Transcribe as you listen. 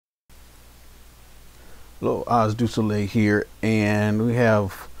Hello, Oz du Soleil here, and we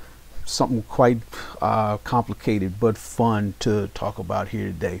have something quite complicated but fun to talk about here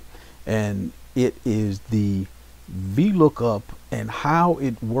today, and it is the VLOOKUP and how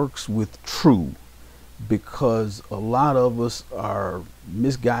it works with true, because a lot of us are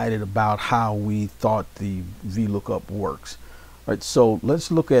misguided about how we thought the VLOOKUP works. All right, so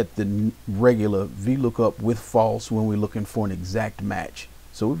let's look at the regular VLOOKUP with false when we're looking for an exact match.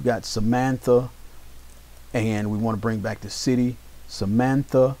 So we've got Samantha, and we want to bring back the city.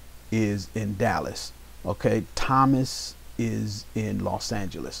 Samantha is in Dallas. Okay, Thomas is in Los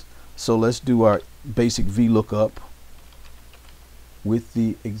Angeles. So let's do our basic VLOOKUP with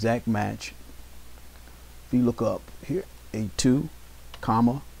the exact match. VLOOKUP here, A2,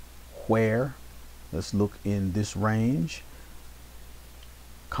 comma, where, let's look in this range,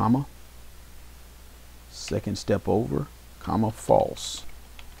 comma, second step over, comma, false.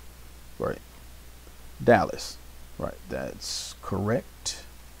 Right, Dallas. Right, that's correct.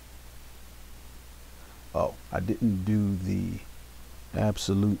 Oh, I didn't do the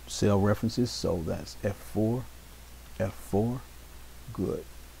absolute cell references, so that's F4, F4, good.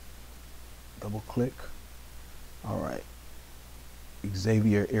 Double click. All right,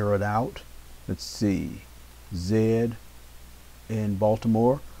 Xavier errored out. Let's see, Z in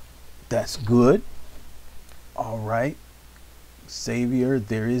Baltimore, that's good. All right, Xavier,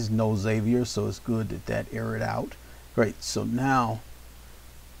 there is no Xavier, so it's good that that errored out. Great, so now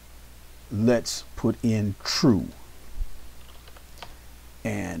let's put in true.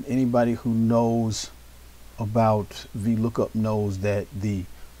 And anybody who knows about VLOOKUP knows that the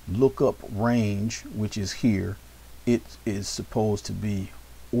lookup range, which is here, it is supposed to be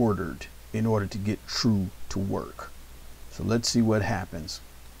ordered in order to get true to work. So let's see what happens.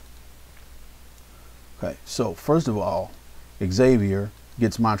 Okay, so first of all, Xavier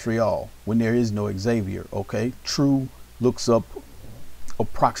gets Montreal when there is no Xavier. Okay, true looks up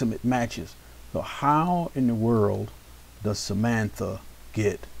approximate matches. So how in the world does Samantha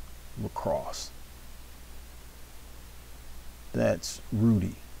get lacrosse? That's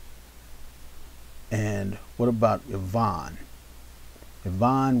Rudy. And what about Yvonne?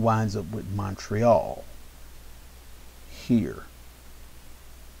 Yvonne winds up with Montreal here.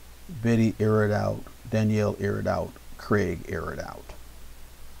 Betty errored out, Danielle errored out, Craig errored out.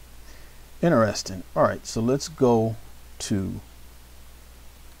 Interesting. All right, so let's go to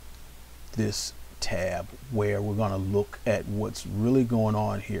this tab where we're going to look at what's really going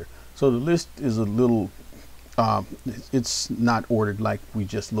on here. So the list is a little, it's not ordered like we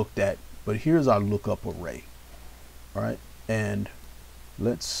just looked at, but here's our lookup array. All right, and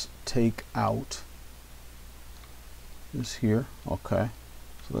let's take out this here. Okay,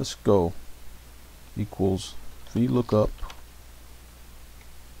 so let's go equals VLOOKUP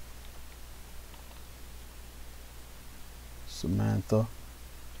Samantha,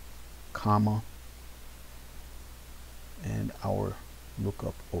 comma, and our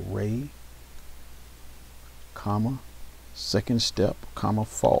lookup array, comma, second step, comma,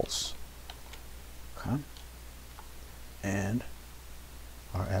 false. Okay, and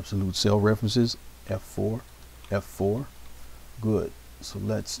our absolute cell references, F4, F4, good. So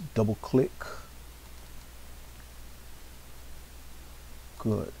let's double click.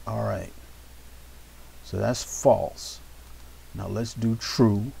 Good. All right, so that's false. Now let's do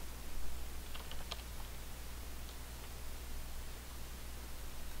true.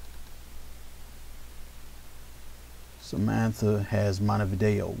 Samantha has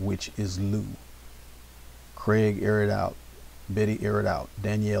Montevideo, which is Lou. Craig errored out, Betty errored out,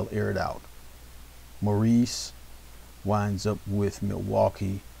 Danielle errored out. Maurice winds up with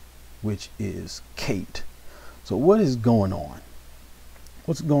Milwaukee, which is Kate. So what is going on?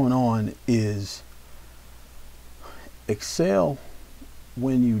 What's going on is Excel,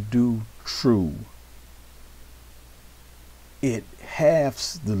 when you do true, it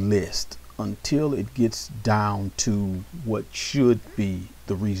halves the list until it gets down to what should be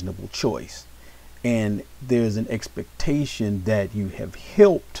the reasonable choice. And there's an expectation that you have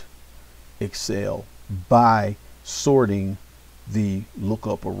helped Excel by sorting the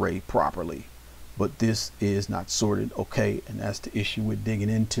lookup array properly. But this is not sorted, okay, and that's the issue we're digging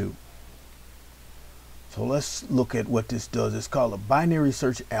into. So let's look at what this does. It's called a binary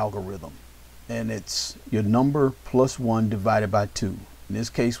search algorithm, and it's your number plus 1 divided by 2. In this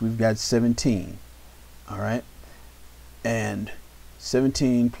case, we've got 17. All right, and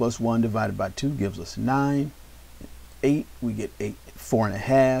 17 plus 1 divided by 2 gives us 9. 8, we get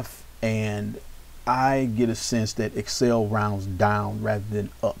 4.5, and I get a sense that Excel rounds down rather than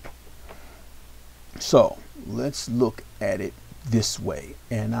up. So let's look at it this way.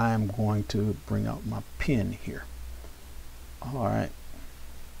 And I am going to bring out my pen here. All right.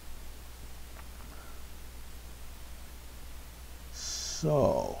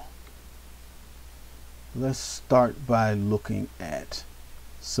 So let's start by looking at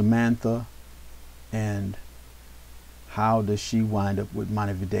Samantha and how does she wind up with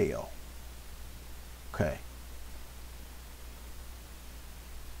Montevideo. Okay.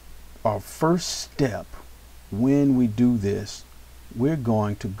 Our first step when we do this, we're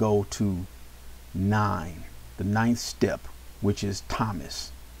going to go to 9, the 9th step, which is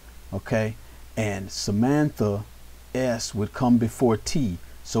Thomas. Okay. And Samantha, S would come before T,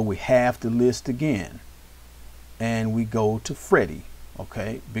 so we have to list again. And we go to Freddie,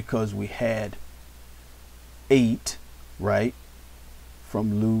 okay, because we had 8, right,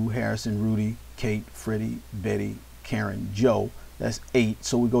 from Lou, Harrison, Rudy, Kate, Freddie, Betty, Karen, Joe. That's 8.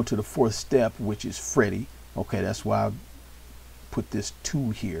 So we go to the 4th step, which is Freddie. Okay, that's why I put this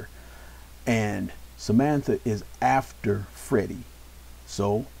 2 here. And Samantha is after Freddie.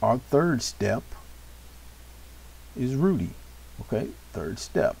 So our 3rd step is Rudy. Okay, 3rd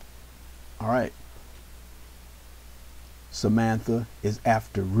step. All right. Samantha is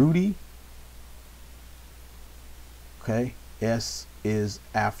after Rudy. Okay, S is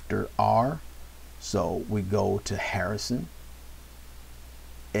after R. So we go to Harrison.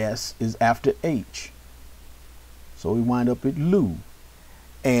 S is after H. So we wind up at Lou.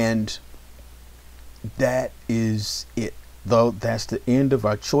 And that is it. Though that's the end of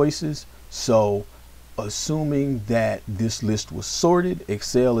our choices. So assuming that this list was sorted,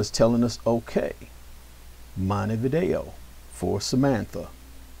 Excel is telling us, okay, Montevideo for Samantha.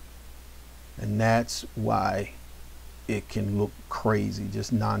 And that's why it can look crazy,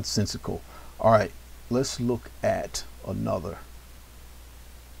 just nonsensical. All right, let's look at another.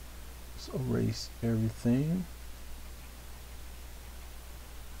 Let's erase everything.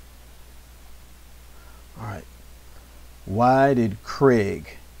 All right, why did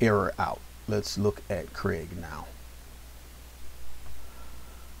Craig error out? Let's look at Craig now.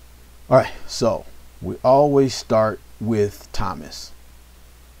 All right, so we always start with Thomas.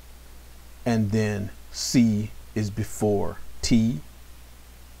 And then C is before T,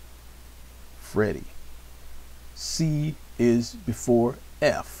 Freddie. C is before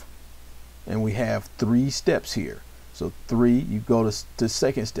F. And we have 3 steps here. So 3, you go to the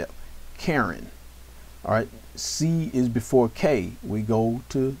 2nd step, Karen. All right, C is before K. We go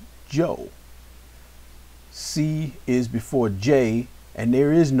to Joe. C is before J, and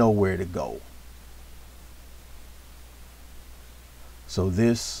there is nowhere to go. So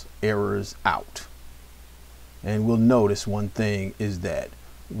this errors out. And we'll notice one thing is that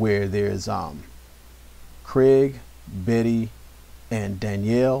where there's Craig, Betty, and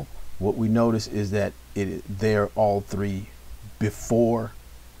Danielle, what we notice is that they're all 3 before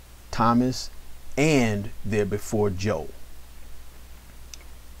Thomas, and they're before Joe.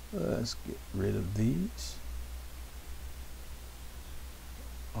 Let's get rid of these.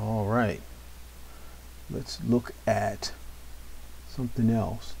 All right, let's look at something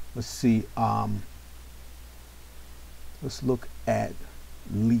else. Let's see, let's look at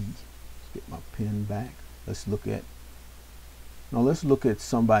Lee. Let's get my pen back. Let's look at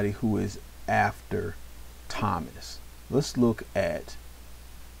somebody who is after Thomas. Let's look at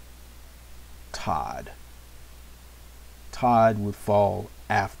Todd. Todd would fall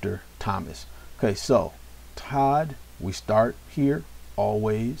after Thomas. Okay, so Todd, we start here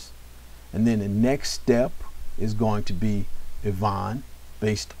always, and then the next step is going to be Yvonne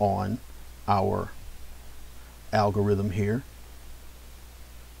based on our algorithm here.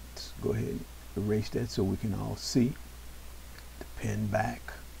 Let's go ahead and erase that so we can all see. The pen back.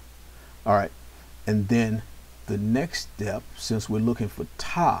 All right, and then the next step, since we're looking for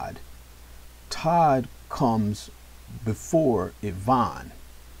Todd, Todd comes before Yvonne.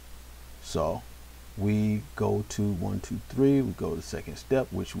 So we go to 1, 2, 3. We go to the 2nd step,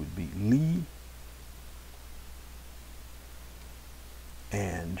 which would be Lee.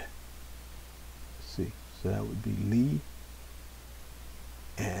 And let's see, so that would be Lee.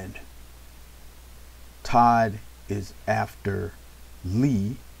 And Todd is after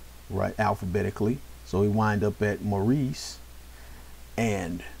Lee, right, alphabetically. So we wind up at Maurice.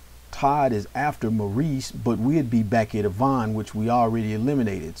 And Todd is after Maurice, but we'd be back at Yvonne, which we already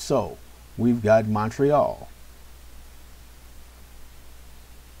eliminated. So we've got Montreal.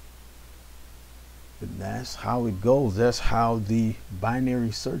 And that's how it goes. That's how the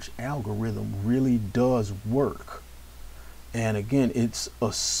binary search algorithm really does work. And again, it's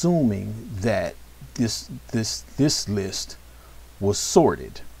assuming that this list was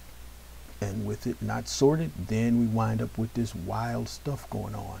sorted. And with it not sorted, then we wind up with this wild stuff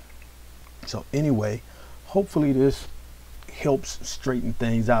going on. So anyway, hopefully this helps straighten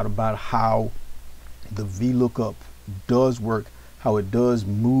things out about how the VLOOKUP does work, how it does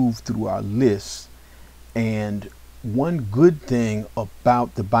move through our lists. And one good thing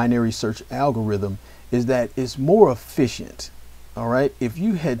about the binary search algorithm is that it's more efficient. All right, if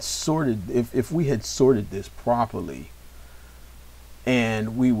you had sorted, if we had sorted this properly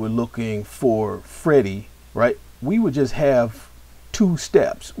and we were looking for Freddie, right, we would just have two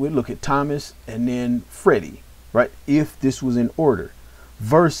steps. We'd look at Thomas and then Freddie, right, if this was in order,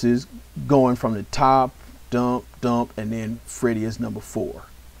 versus going from the top, dump, dump, and then Freddie is number 4.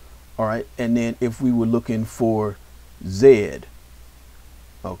 All right, and then if we were looking for Zed,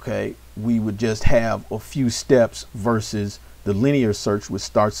 okay, we would just have a few steps versus the linear search, which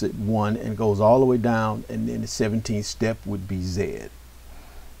starts at 1 and goes all the way down, and then the 17th step would be Z.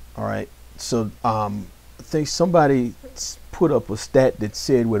 All right, so I think somebody put up a stat that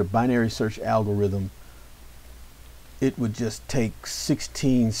said with a binary search algorithm, it would just take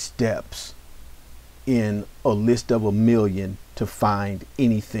 16 steps in a list of 1 million to find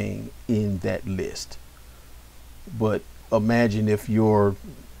anything in that list. But imagine if your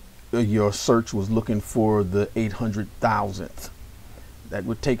search was looking for the 800,000th. That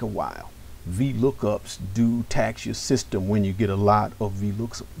would take a while. VLOOKUPs do tax your system when you get a lot of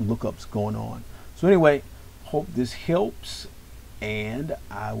VLOOKUPs going on. So anyway, hope this helps, and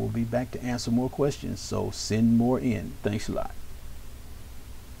I will be back to answer more questions. So send more in. Thanks a lot.